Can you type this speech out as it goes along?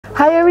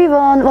Hi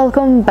everyone,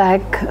 welcome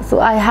back. So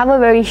I have a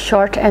very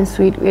short and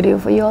sweet video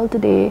for you all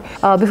today.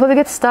 Before we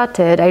get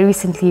started, I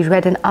recently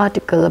read an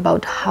article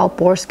about how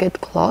pores get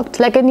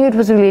clogged. Like, I knew it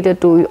was related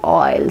to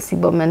oil,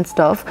 sebum and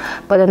stuff,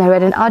 but then I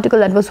read an article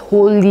that was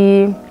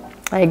wholly,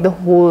 like, the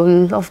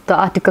whole of the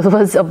article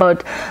was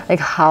about like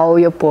how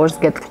your pores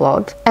get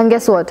clogged. And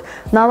guess what?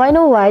 Now I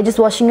know why just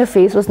washing your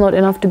face was not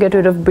enough to get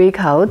rid of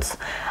breakouts.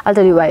 I'll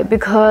tell you why.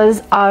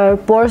 Because our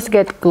pores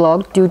get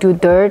clogged due to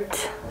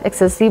dirt,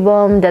 excess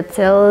sebum, dead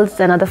cells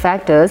and other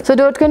factors. So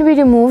dirt can be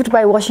removed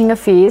by washing your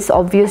face,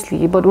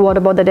 obviously, but what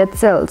about the dead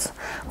cells?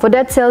 For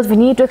dead cells, we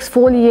need to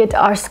exfoliate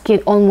our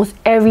skin almost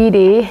every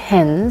day.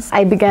 Hence,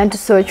 I began to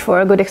search for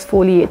a good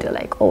exfoliator,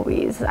 like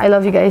always. I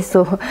love you guys,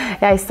 so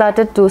yeah, I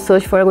started to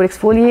search for a good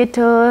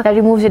exfoliator that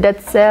removes your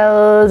dead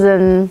cells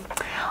and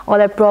all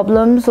that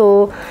problem.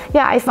 So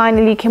yeah, I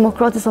finally came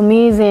across this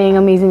amazing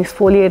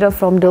exfoliator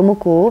from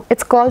Dermoco.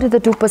 It's called the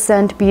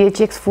 2% pH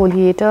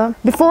exfoliator.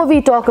 Before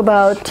we talk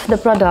about the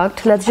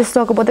product, let's just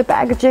talk about the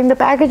packaging. The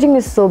packaging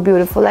is so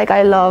beautiful. Like,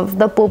 I love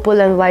the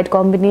purple and white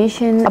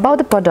combination. About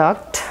the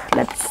product,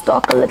 let's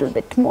talk a little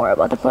bit more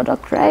about the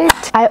product, right?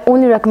 I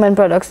only recommend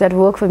products that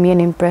work for me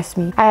and impress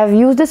me. I have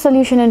used this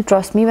solution and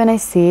trust me when I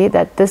say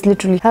that this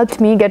literally helped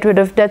me get rid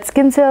of dead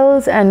skin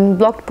cells and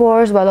blocked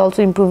pores while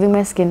also improving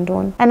my skin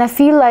tone. And I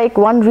feel like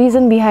one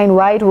reason behind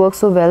why it works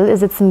so well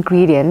is its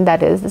ingredient,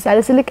 that is the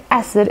salicylic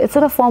acid. It's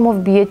in a form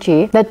of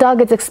BHA that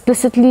targets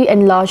explicitly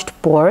enlarged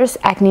pores,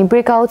 acne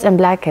breakouts and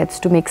blackheads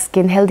to make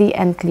skin healthy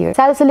and clear.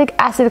 Salicylic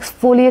acid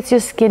exfoliates your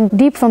skin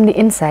deep from the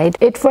inside.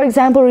 It, for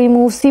example,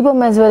 removes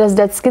sebum as well as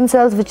dead skin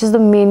cells, which is the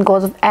main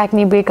cause of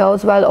acne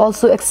breakouts, while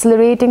also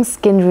accelerating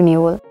skin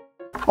renewal.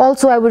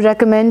 Also, I would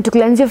recommend to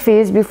cleanse your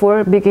face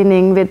before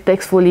beginning with the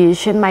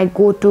exfoliation. My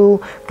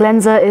go-to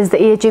cleanser is the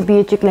AHA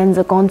BHA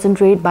cleanser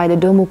concentrate by the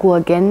Dermoco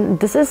again.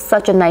 This is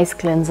such a nice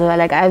cleanser.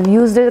 Like, I've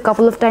used it a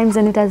couple of times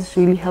and it has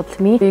really helped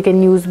me. You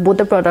can use both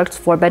the products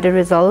for better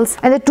results.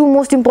 And the two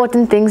most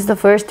important things, the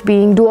first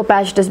being do a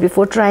patch test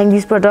before trying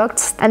these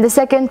products, and the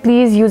second,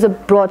 please use a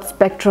broad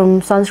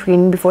spectrum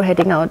sunscreen before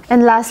heading out.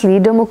 And lastly,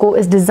 Dermoco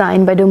is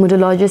designed by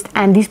dermatologists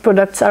and these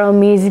products are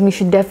amazing. You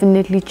should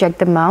definitely check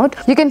them out.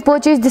 You can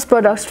purchase this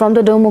product from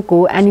the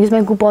Dermoco and use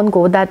my coupon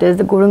code, that is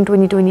the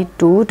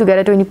GRWM2022, to get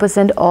a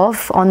 20%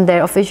 off on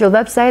their official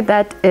website,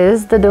 that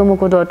is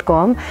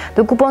thedermoco.com.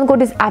 The coupon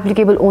code is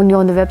applicable only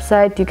on the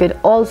website. You can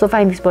also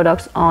find these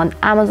products on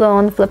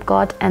Amazon,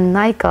 Flipkart and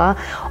Nykaa.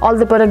 All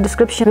the product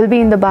description will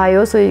be in the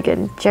bio, so you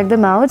can check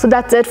them out. So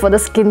that's it for the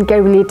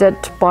skincare related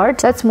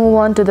part. Let's move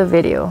on to the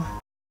video.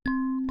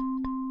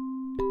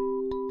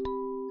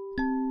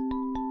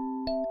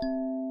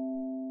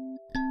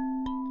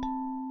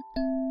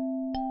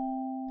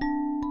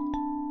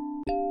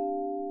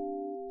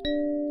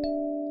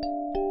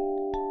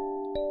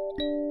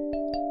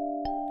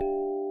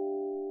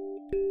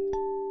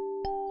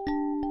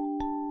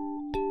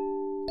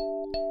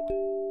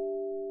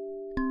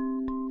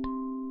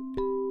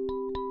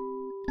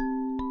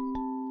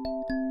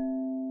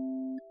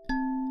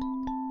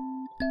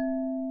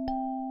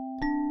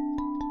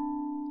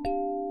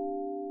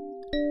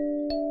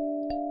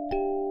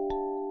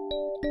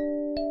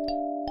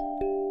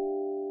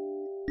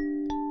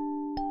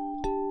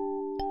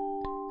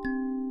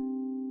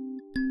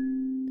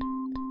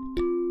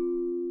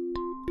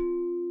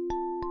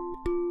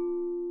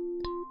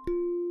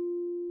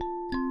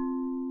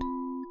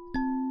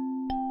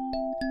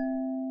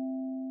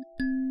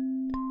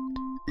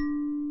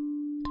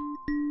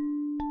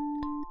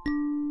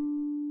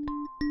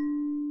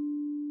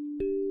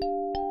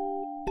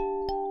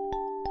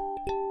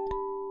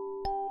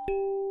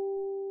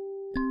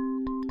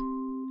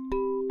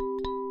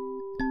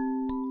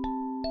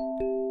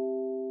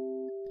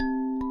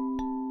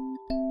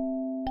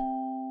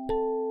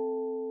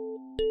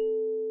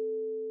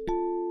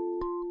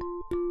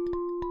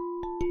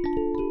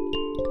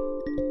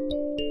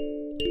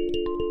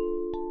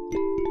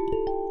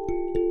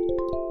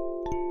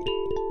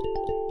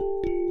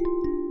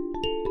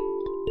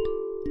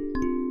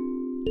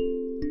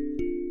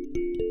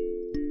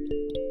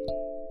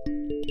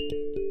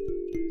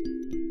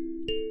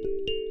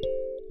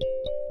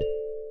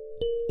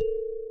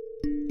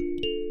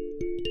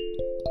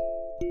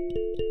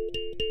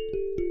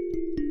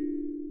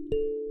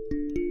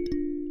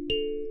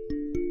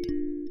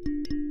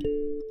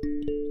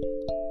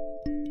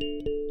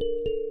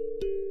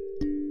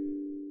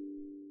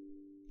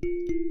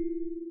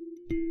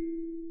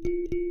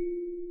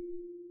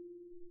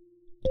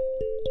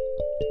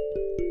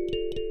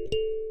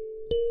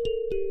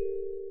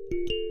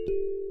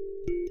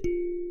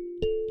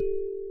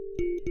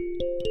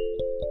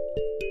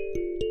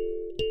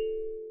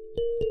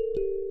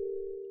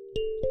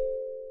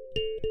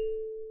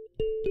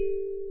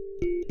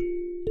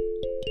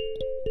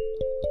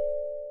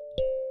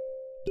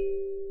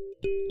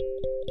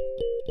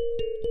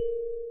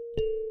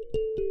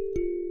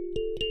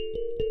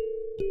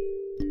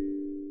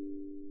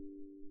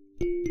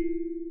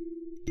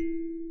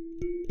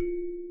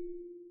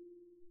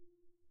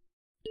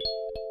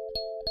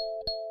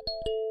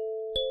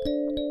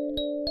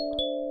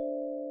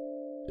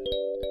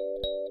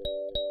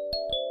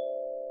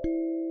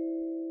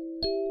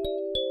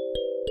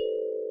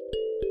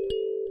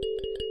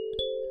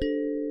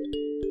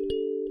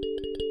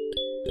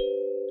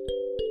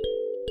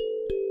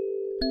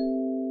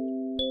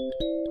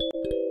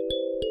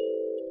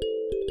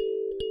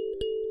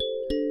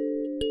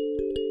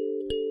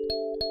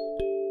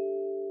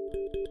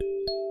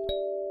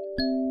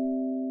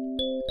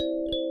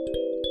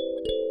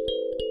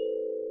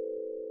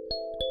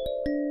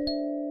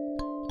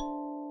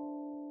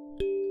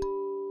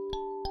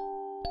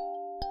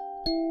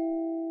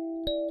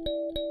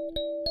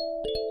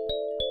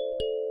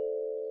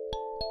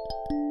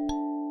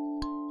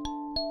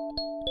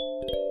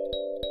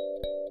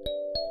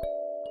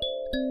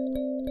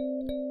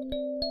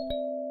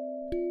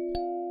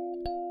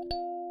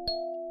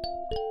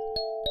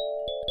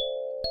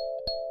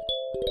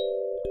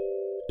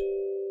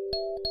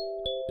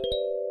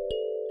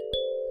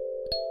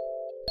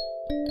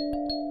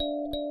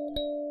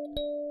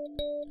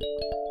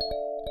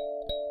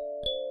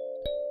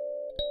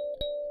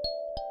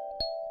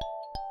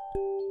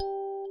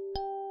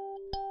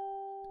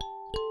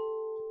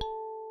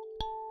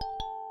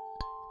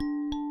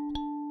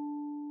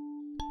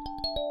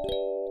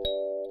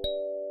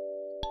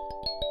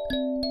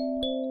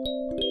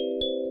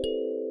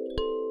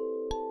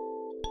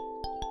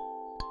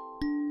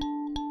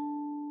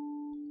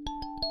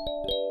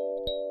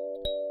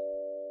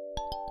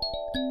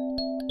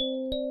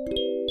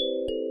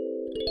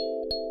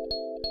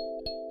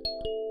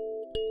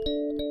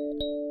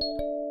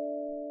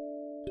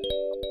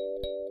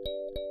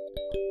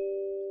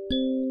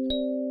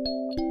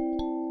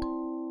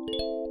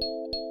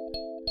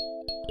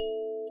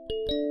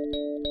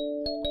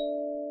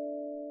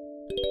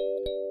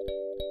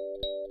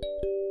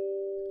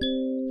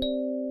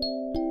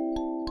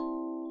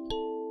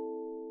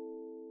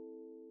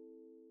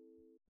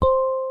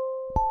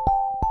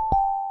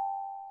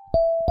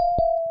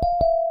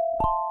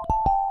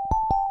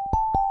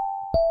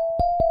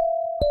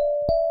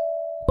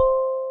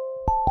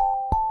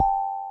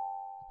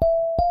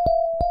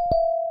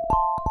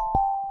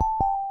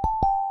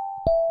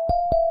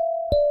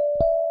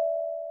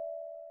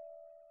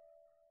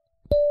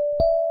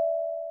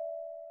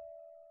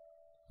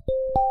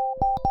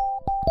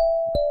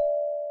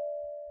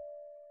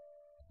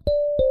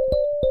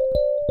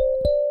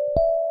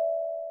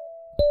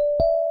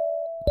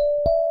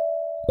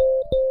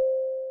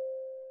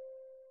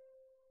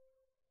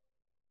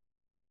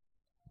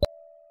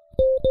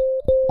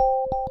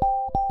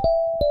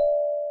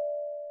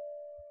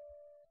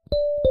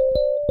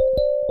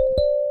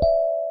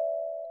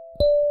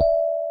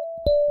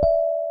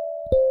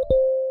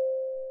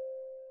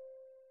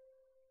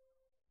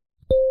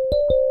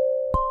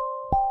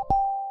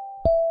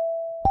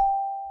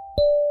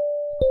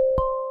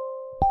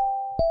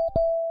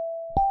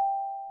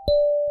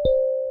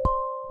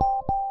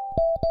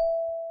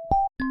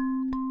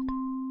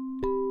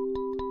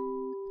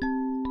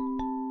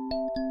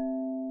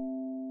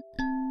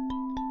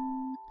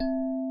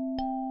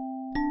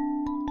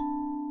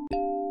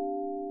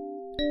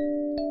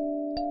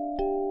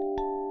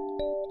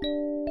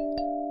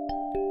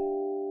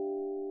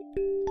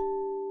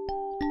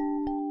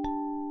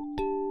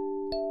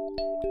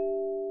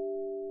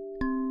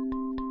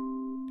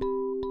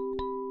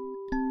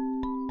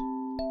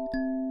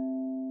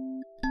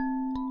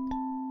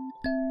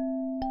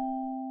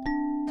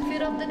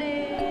 biscuit of the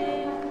day.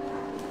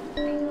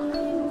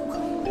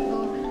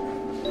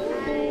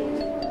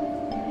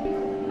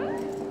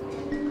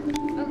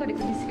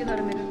 अगाडिको biscuit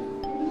र मेरो